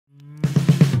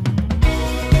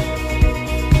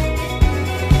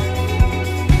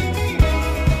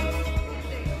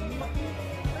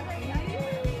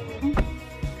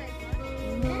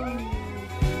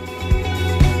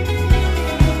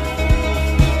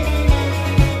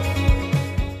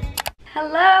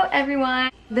Hello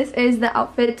everyone! This is the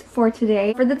outfit for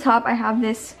today. For the top, I have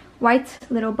this white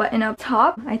little button-up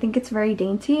top. I think it's very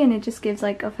dainty and it just gives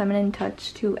like a feminine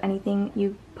touch to anything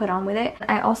you put on with it.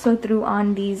 I also threw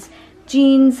on these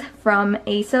jeans from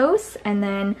ASOS, and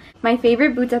then my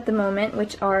favorite boots at the moment,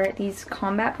 which are these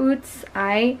combat boots.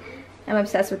 I am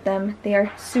obsessed with them. They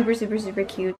are super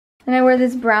cute. And I wear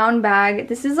this brown bag.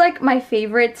 This is like my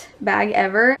favorite bag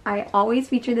ever. I always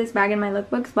feature this bag in my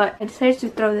lookbooks, but I decided to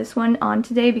throw this one on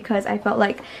today because I felt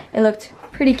like it looked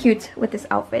pretty cute with this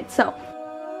outfit. So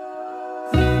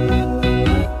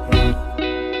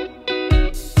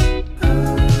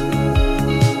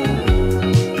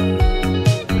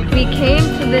we came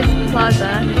to this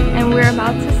plaza and we're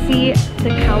about to see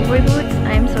the cowboy boots.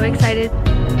 I am so excited.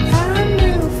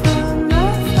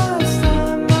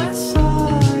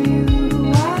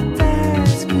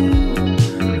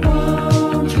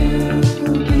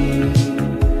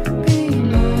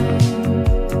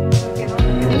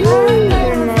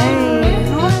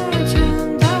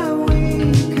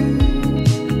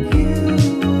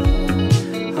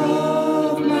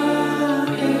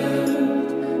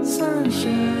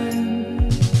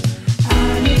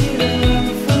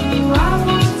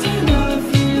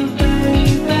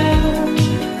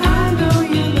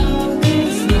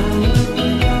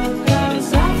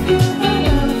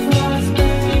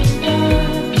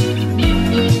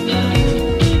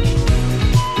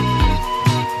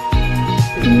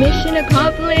 Mission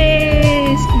accomplished!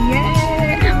 Yeah!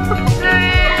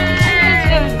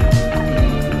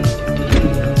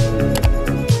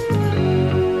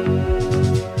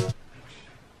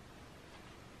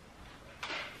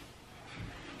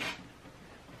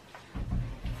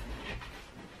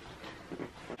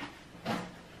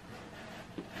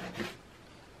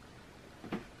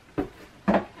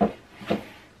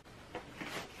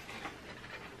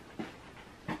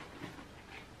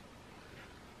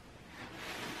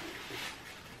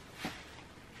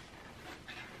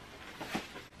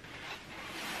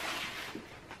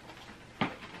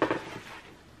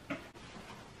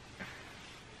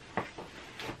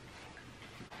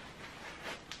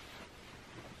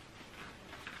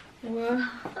 Whoa.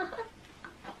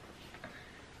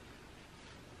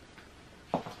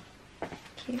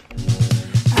 Cute.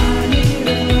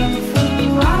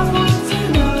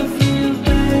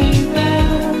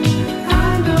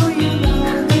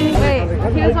 Wait,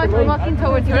 he was walking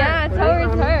towards her. Yeah,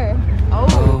 towards her.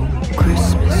 Oh,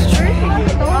 Christmas tree.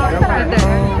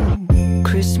 Oh,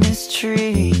 Christmas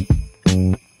tree.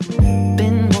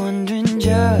 Been wondering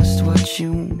just what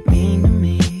you mean to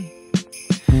me.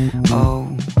 Oh,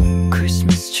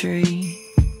 Christmas tree.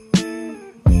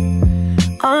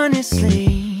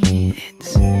 Honestly,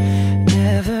 it's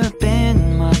never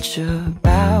been much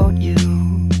about you.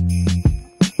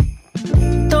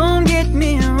 Don't get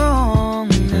me wrong,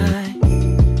 I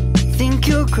think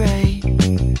you're great.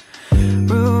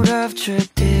 Root of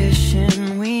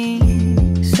tradition we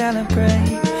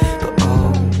celebrate. But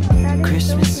oh,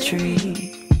 Christmas tree.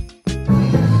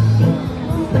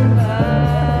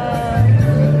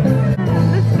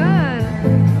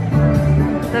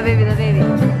 The baby.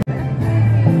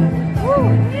 Woo!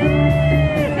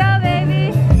 Go, baby!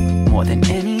 More than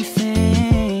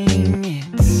anything,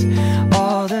 it's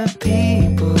all the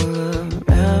people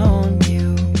around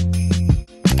you.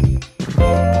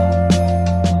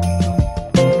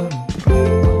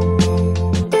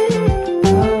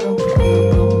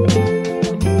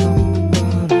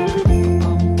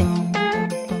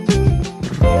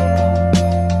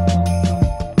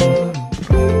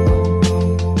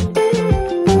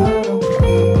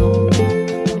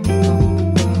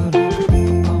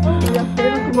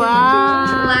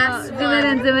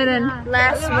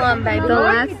 Last one, baby. The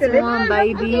last one,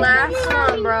 baby. Last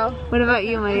one, bro. What about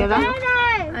you, Mariela?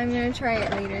 I'm gonna try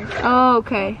it later. Oh,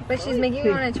 okay. But she's making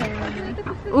me want to try it.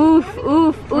 Oof,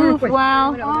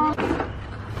 wow.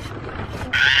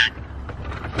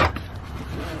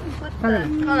 Hold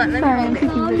on, let me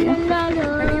hold it.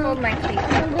 Let me hold my cake.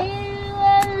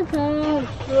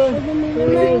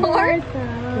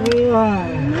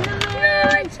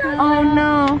 Oh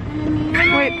no.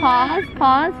 Wait, pause.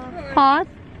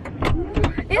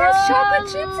 It has chocolate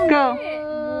chips in Go. it.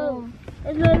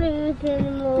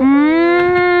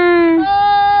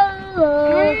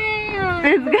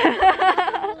 It's good.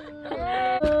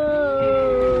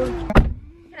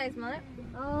 Can I smell it?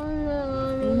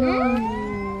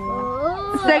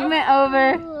 Segment over.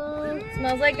 It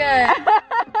smells like an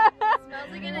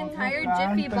entire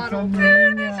Jiffy bottle.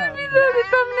 Dude, this should be the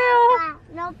thumbnail.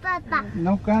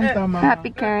 No canta, mamá. Happy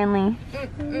Karen Lee.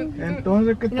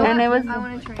 Entonces, ¿qué tal? And it was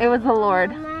the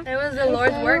Lord. And It was the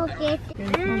Lord's work.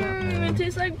 It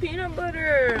tastes like peanut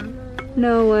butter.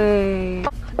 No way.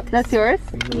 That's yours?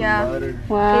 Yeah.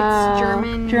 Wow.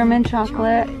 It's German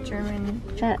chocolate. German.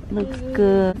 That looks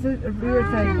good.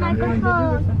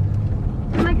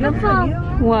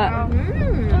 Microphone. What?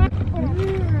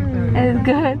 It's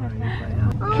good.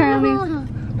 Currently.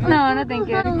 No, thank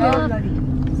you.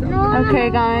 Okay,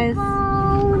 guys.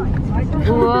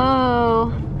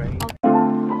 Whoa.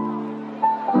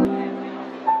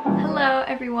 Hello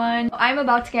everyone. I'm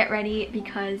about to get ready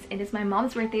because it is my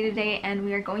mom's birthday today and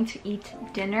we are going to eat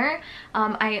dinner.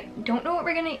 I don't know what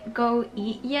we're gonna go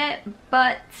eat yet,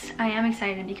 but I am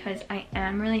excited because I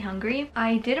am really hungry.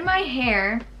 I did my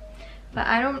hair, but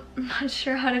I'm not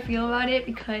sure how to feel about it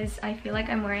because I feel like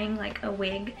I'm wearing like a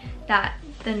wig that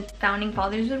the founding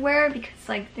fathers would wear because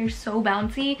like they're so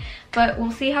bouncy, but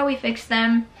we'll see how we fix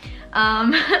them.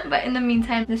 But in the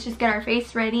meantime, let's just get our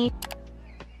face ready.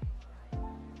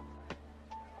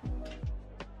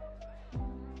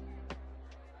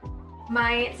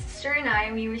 My sister and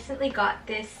I, we recently got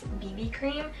this BB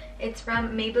cream. It's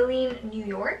from Maybelline, New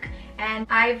York, and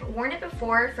I've worn it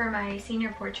before for my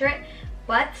senior portrait,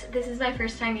 but this is my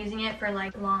first time using it for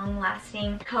like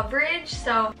long-lasting coverage,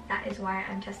 so that is why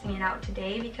I'm testing it out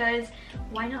today because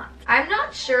why not? I'm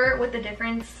not sure what the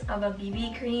difference of a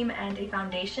BB cream and a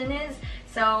foundation is,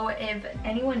 so if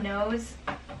anyone knows,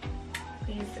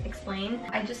 please explain.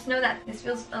 I just know that this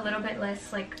feels a little bit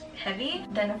less like heavy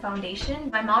than a foundation.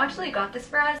 My mom actually got this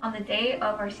for us on the day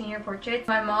of our senior portraits.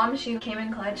 My mom, she came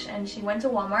in clutch and she went to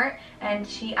Walmart and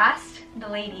she asked the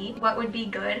lady what would be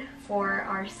good for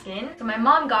our skin. So my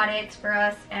mom got it for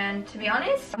us, and to be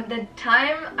honest, the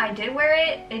time I did wear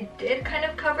it, it did kind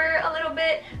of cover a little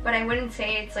bit, but I wouldn't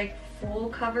say it's like full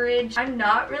coverage. I'm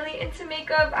not really into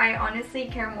makeup. I honestly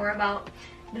care more about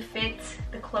the fit,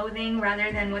 the clothing, rather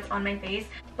than what's on my face.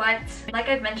 But like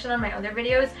I've mentioned on my other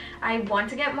videos, I want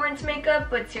to get more into makeup,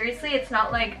 but seriously, it's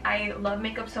not like I love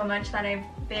makeup so much that I've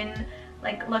been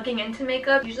like looking into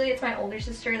makeup. Usually it's my older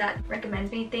sister that recommends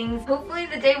me things. Hopefully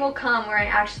the day will come where I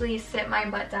actually sit my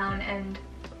butt down and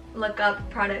look up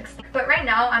products. But right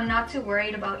now I'm not too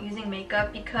worried about using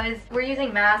makeup because we're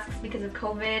using masks because of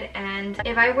COVID, and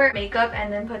if I wear makeup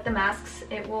and then put the masks,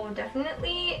 it will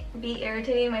definitely be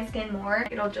irritating my skin more.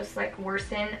 It'll just like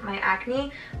worsen my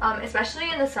acne, especially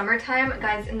in the summertime.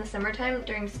 Guys, in the summertime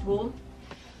during school,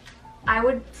 I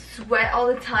would sweat all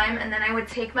the time, and then I would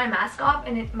take my mask off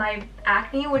and my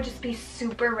acne would just be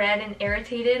super red and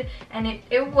irritated, and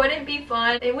it wouldn't be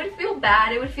fun. It would feel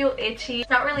bad, it would feel itchy. It's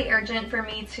not really urgent for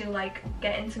me to like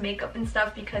get into makeup and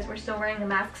stuff because we're still wearing the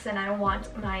masks and I don't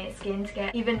want my skin to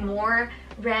get even more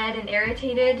red and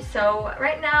irritated. So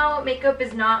right now makeup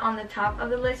is not on the top of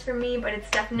the list for me, but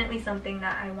it's definitely something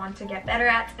that I want to get better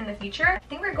at in the future. I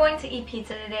think we're going to eat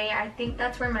pizza today. I think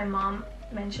that's where my mom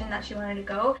mentioned that she wanted to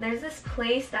go. There's this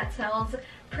place that sells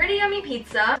pretty yummy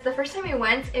pizza. The first time we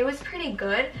went, it was pretty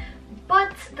good,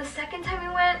 but the second time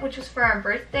we went, which was for our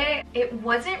birthday, it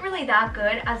wasn't really that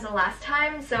good as the last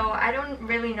time, so I don't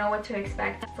really know what to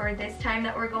expect for this time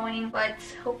that we're going, but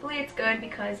hopefully it's good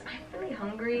because I'm really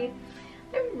hungry.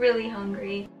 I'm really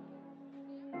hungry.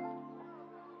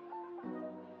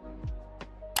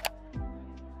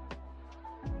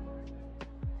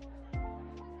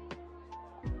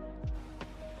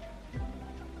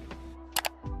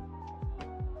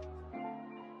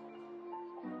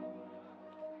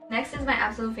 Next is my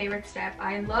absolute favorite step.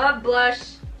 I love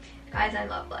blush. Guys, I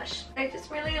love blush. I just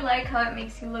really like how it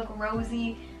makes you look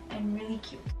rosy and really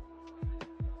cute.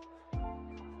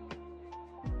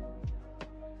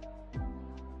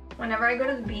 Whenever I go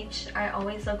to the beach, I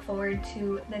always look forward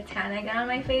to the tan I get on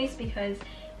my face because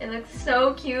it looks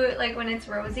so cute like when it's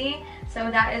rosy. So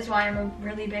that is why I'm a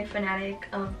really big fanatic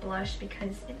of blush,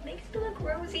 because it makes me look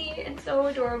rosy and so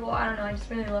adorable. I don't know, I just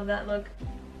really love that look.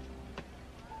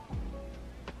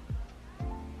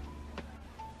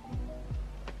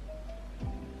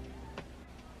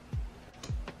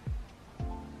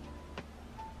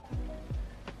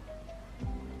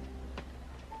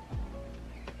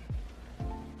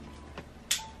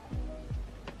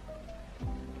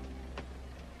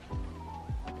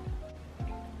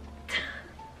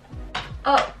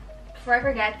 Oh, before I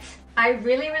forget, I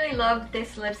really love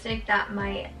this lipstick that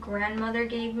my grandmother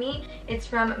gave me. It's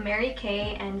from Mary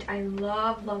Kay and I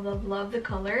love the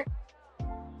color.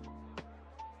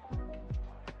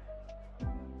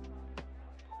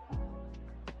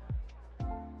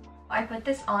 I put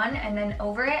this on and then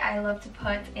over it I love to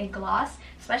put a gloss,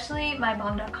 especially my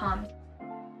Bomb.com.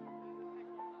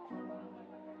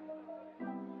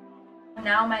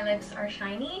 Now my lips are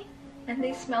shiny and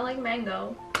they smell like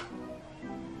mango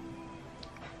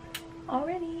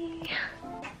already.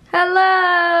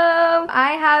 Hello!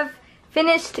 I have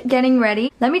finished getting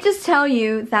ready. Let me just tell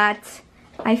you that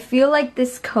I feel like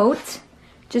this coat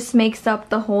just makes up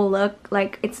the whole look.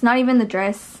 Like, it's not even the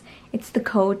dress, it's the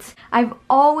coat. I've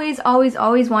always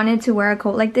wanted to wear a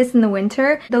coat like this in the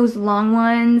winter. Those long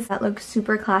ones that look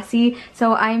super classy.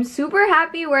 So I'm super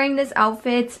happy wearing this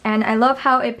outfit, and I love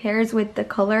how it pairs with the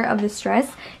color of this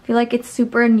dress. I feel like it's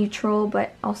super neutral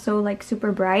but also like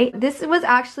super bright. This was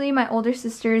actually my older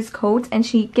sister's coat and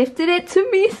she gifted it to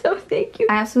me, so thank you.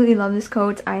 I absolutely love this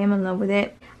coat. I am in love with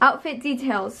it. Outfit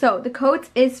details. So the coat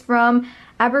is from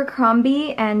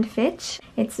Abercrombie and Fitch.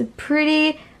 It's a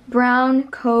pretty brown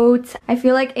coat. I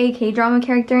feel like a K-drama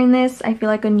character in this. I feel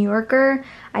like a New Yorker.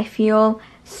 I feel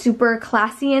super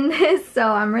classy in this,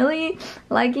 so I'm really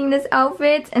liking this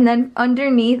outfit. And then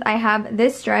underneath I have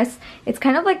this dress. It's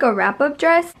kind of like a wrap-up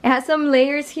dress. It has some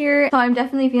layers here, so I'm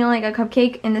definitely feeling like a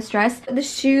cupcake in this dress. The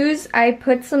shoes, I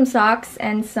put some socks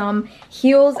and some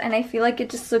heels, and I feel like it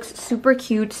just looks super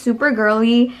cute, super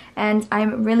girly, and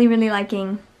I'm really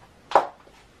liking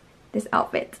this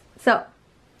outfit. So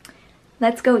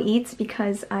let's go eat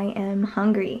because I am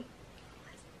hungry.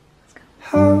 Let's go.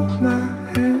 Hold my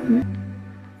hand.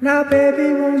 Now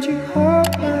baby, won't you hold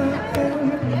my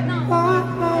hand?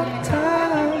 One more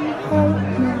time, hold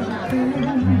my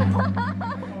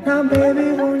hand. Now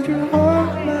baby, won't you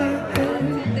hold my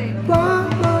hand? One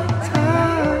more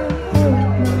time, hold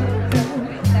my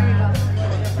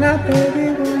hand. Now baby,